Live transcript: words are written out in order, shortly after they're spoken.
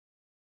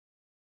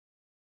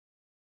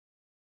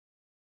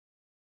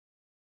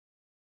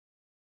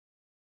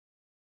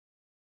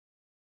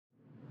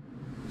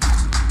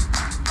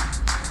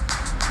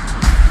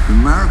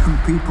American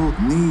people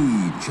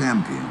need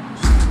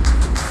champions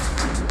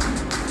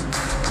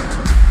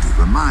to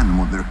remind them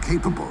what they're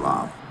capable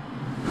of.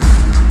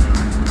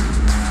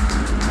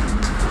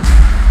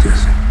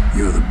 Jesse,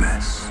 you're the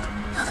best.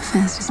 You're the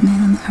fastest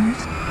man on the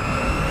earth.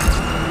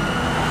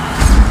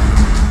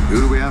 Who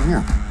do we have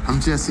here?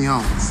 I'm Jesse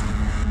Owens.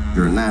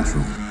 You're a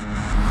natural.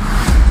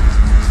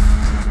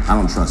 I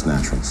don't trust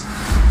naturals.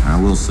 I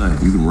will say,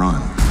 you can run.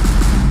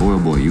 Boy, oh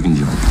boy, you can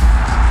jump.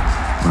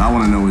 What I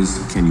want to know is,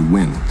 can you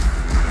win?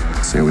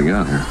 Let's see what we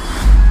got here.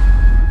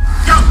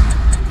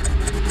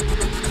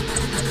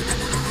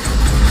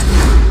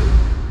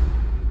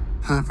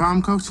 Have a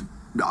problem, Coach?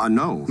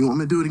 No. You want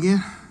me to do it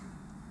again?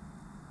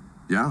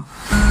 Yeah.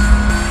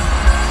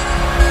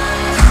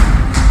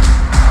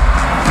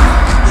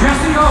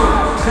 Jesse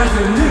Owens sets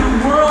a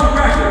new world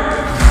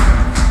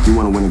record. You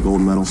want to win a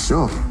gold medal?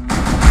 Sure.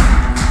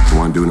 You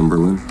want to do it in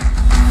Berlin?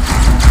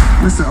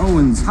 Mr.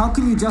 Owens, how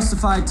can you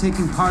justify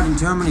taking part in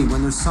Germany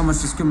when there's so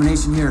much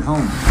discrimination here at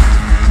home?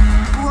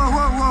 Whoa,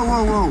 whoa, whoa,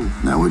 whoa, whoa.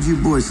 Now, where'd you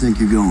boys think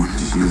you're going?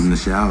 Just using the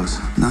showers.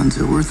 Not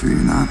until we're through,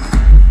 you're not.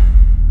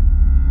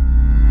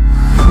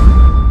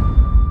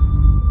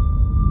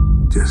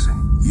 Jesse,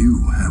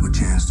 you have a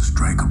chance to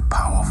strike a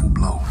powerful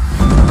blow.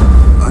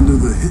 Under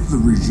the Hitler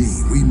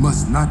regime, we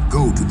must not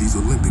go to these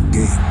Olympic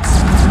Games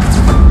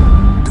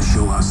to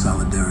show our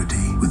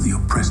solidarity with the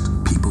oppressed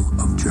people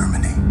of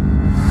Germany.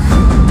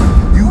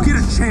 You get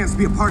a chance to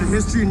be a part of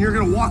history and you're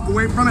gonna walk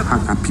away from it? I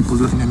got people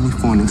looking at me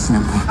for an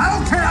example. I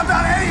don't care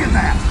about any of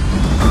that!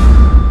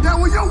 Yeah,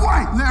 well, you're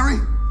right, Larry.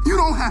 You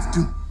don't have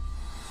to.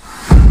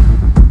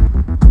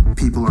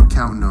 People are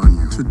counting on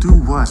you. To do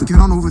what? To get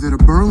on over there to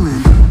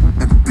Berlin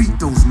and beat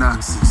those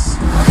Nazis.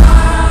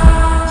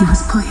 You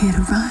was put here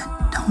to run.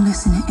 Don't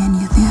listen to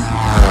any of them.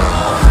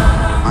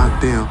 Out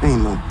there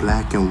ain't no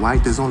black and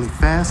white. There's only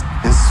fast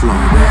and slow.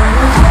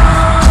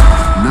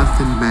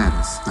 Nothing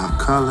matters. Not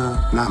color,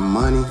 not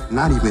money,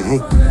 not even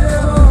hate.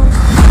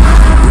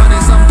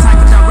 Running some type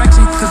of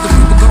direction, cause the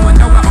people going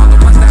nowhere are the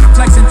ones that are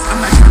flexing.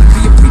 I'm not trying to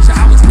be a preacher,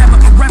 I was never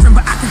a reverend,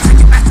 but I can take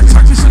you back to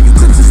church and show you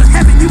glimpses of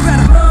heaven. You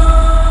better.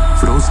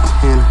 For those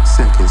 10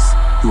 seconds,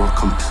 you are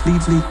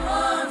completely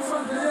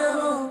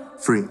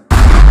free.